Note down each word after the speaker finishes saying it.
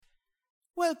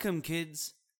Welcome,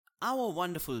 kids, our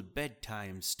wonderful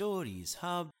bedtime stories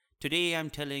hub. Today I'm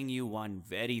telling you one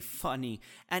very funny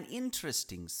and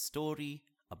interesting story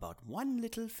about one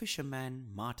little fisherman,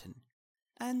 Martin,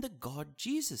 and the God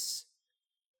Jesus.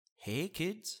 Hey,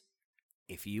 kids,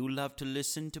 if you love to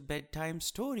listen to bedtime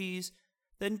stories,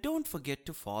 then don't forget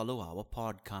to follow our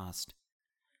podcast.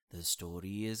 The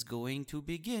story is going to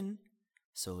begin,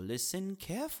 so listen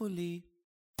carefully.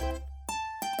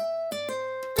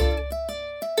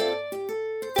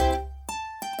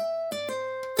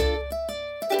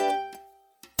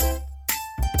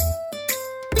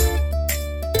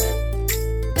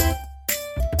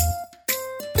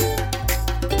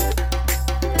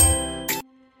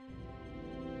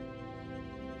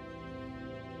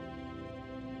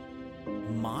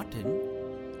 Martin,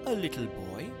 a little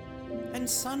boy and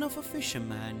son of a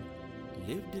fisherman,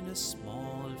 lived in a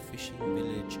small fishing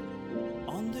village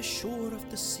on the shore of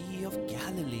the Sea of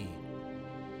Galilee.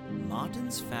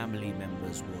 Martin's family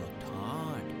members worked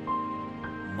hard.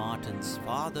 Martin's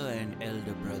father and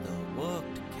elder brother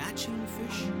worked catching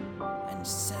fish and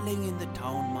selling in the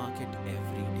town market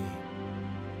every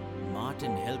day.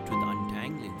 Martin helped with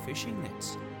untangling fishing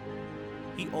nets.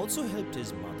 He also helped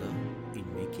his mother in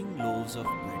making loaves of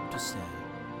bread to sell.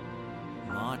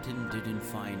 Martin didn't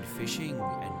find fishing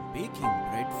and baking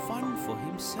bread fun for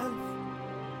himself,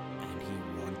 and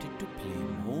he wanted to play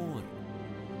more.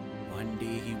 One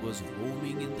day he was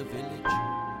roaming in the village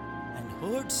and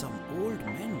heard some old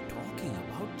men talking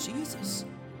about Jesus.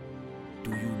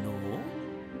 Do you know?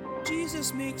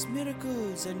 Jesus makes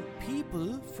miracles and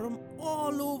people from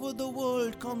all over the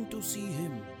world come to see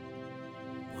him,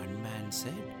 one man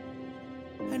said.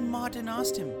 And Martin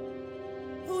asked him,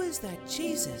 "Who is that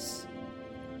Jesus?"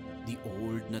 The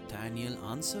old Nathaniel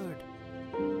answered,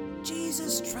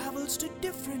 "Jesus travels to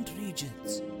different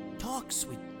regions, talks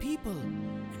with people,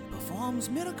 and performs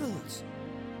miracles."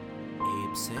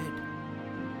 Abe said,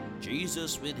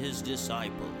 "Jesus with his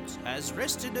disciples has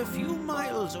rested a few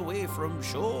miles away from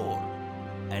shore,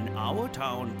 and our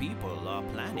town people are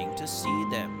planning to see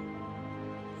them."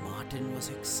 Martin was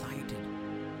excited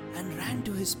and ran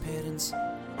to his parents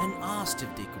and asked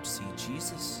if they could see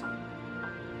Jesus.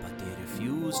 But they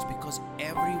refused because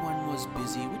everyone was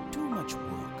busy with too much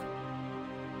work.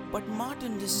 But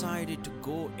Martin decided to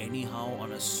go anyhow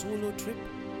on a solo trip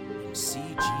and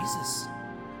see Jesus.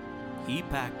 He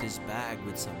packed his bag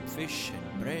with some fish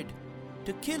and bread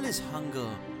to kill his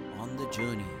hunger on the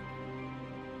journey.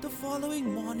 The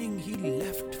following morning he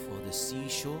left for the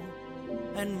seashore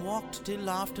and walked till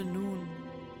afternoon,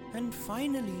 and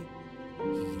finally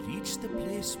he reached the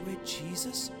place where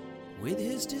Jesus with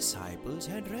his disciples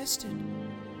had rested.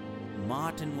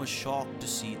 Martin was shocked to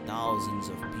see thousands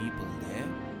of people there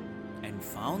and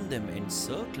found them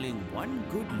encircling one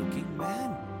good-looking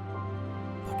man.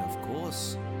 But of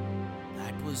course,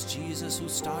 that was Jesus who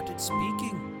started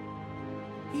speaking.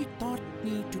 He taught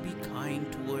me to be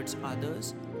kind towards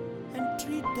others and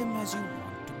treat them as you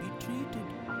want to be treated.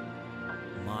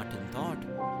 Martin thought,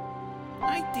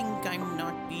 "I think I'm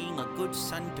not being a good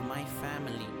son to my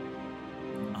family."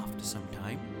 After some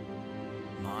time,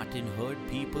 Martin heard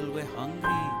people were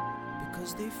hungry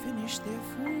because they finished their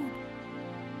food.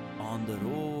 On the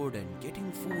road and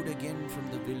getting food again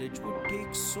from the village would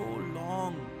take so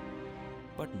long.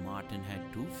 But Martin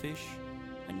had 2 fish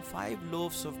and 5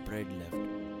 loaves of bread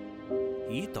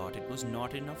left. He thought it was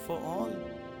not enough for all.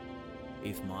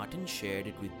 If Martin shared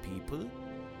it with people,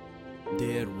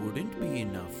 there wouldn't be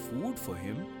enough food for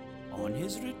him on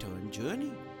his return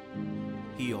journey.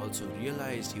 He also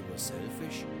realized he was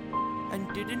selfish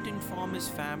and didn't inform his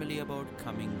family about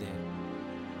coming there.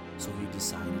 So he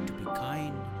decided to be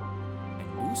kind and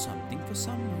do something for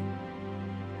someone.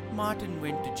 Martin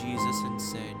went to Jesus and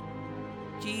said,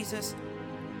 "Jesus,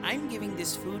 I'm giving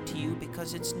this food to you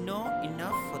because it's not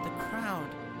enough for the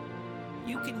crowd.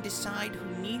 You can decide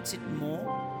who needs it more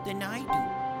than I do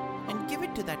and give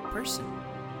it to that person."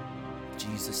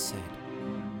 Jesus said,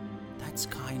 "That's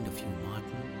kind of you,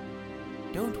 Martin.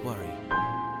 Don't worry,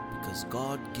 because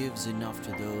God gives enough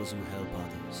to those who help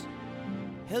others.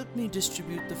 Help me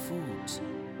distribute the foods."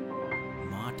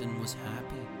 Martin was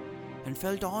happy and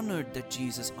felt honored that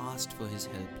Jesus asked for his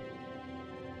help.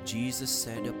 Jesus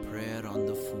said a prayer on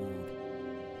the food.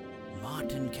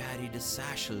 Martin carried a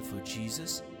satchel for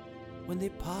Jesus when they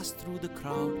passed through the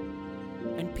crowd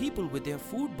and people with their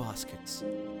food baskets.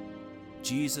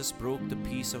 Jesus broke the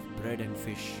piece of bread and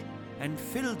fish and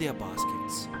filled their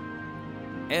baskets.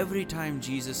 Every time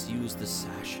Jesus used the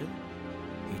satchel,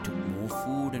 he took more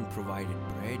food and provided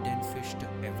bread and fish to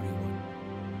everyone.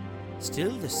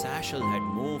 Still, the satchel had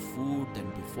more food than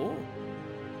before.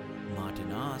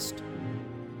 Martin asked,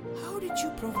 "How did you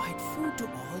provide food to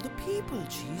all the people,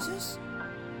 Jesus?"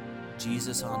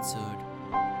 Jesus answered,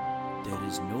 "There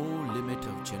is no limit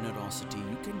of generosity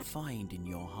you can find in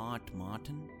your heart,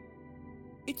 Martin."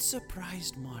 It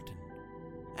surprised Martin,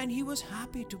 and he was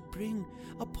happy to bring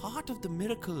a part of the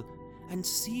miracle and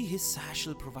see his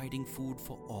satchel providing food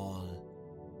for all.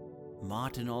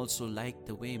 Martin also liked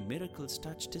the way miracles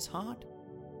touched his heart.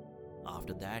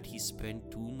 After that, he spent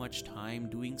too much time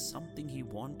doing something he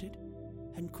wanted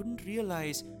and couldn't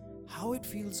realize how it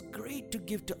feels great to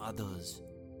give to others.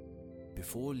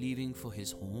 Before leaving for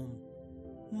his home,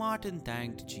 Martin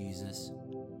thanked Jesus.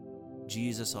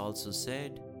 Jesus also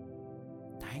said,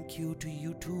 "Thank you to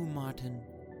you too, Martin,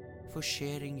 for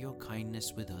sharing your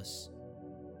kindness with us."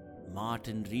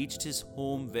 Martin reached his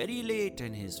home very late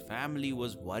and his family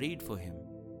was worried for him.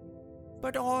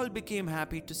 But all became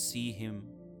happy to see him.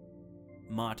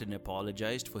 Martin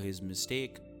apologized for his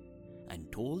mistake and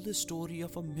told the story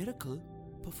of a miracle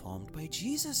performed by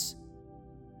Jesus.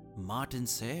 Martin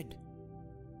said,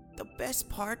 "The best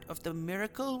part of the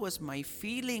miracle was my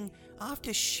feeling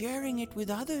after sharing it with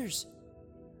others.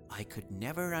 I could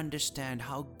never understand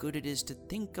how good it is to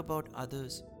think about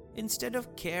others instead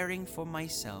of caring for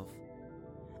myself.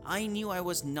 I knew I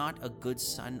was not a good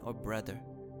son or brother,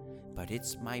 but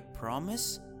it's my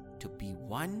promise to be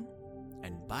one,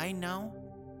 and by now,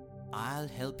 I'll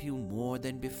help you more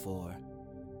than before."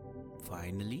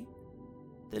 Finally,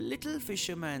 the little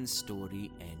fisherman's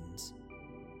story ends.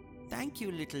 Thank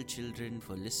you, little children,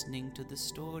 for listening to the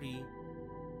story.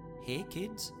 Hey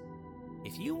kids,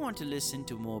 if you want to listen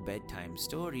to more bedtime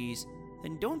stories,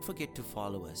 then don't forget to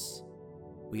follow us.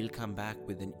 We'll come back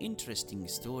with an interesting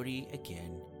story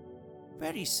again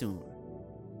very soon.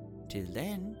 Till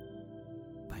then,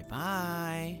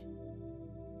 bye-bye.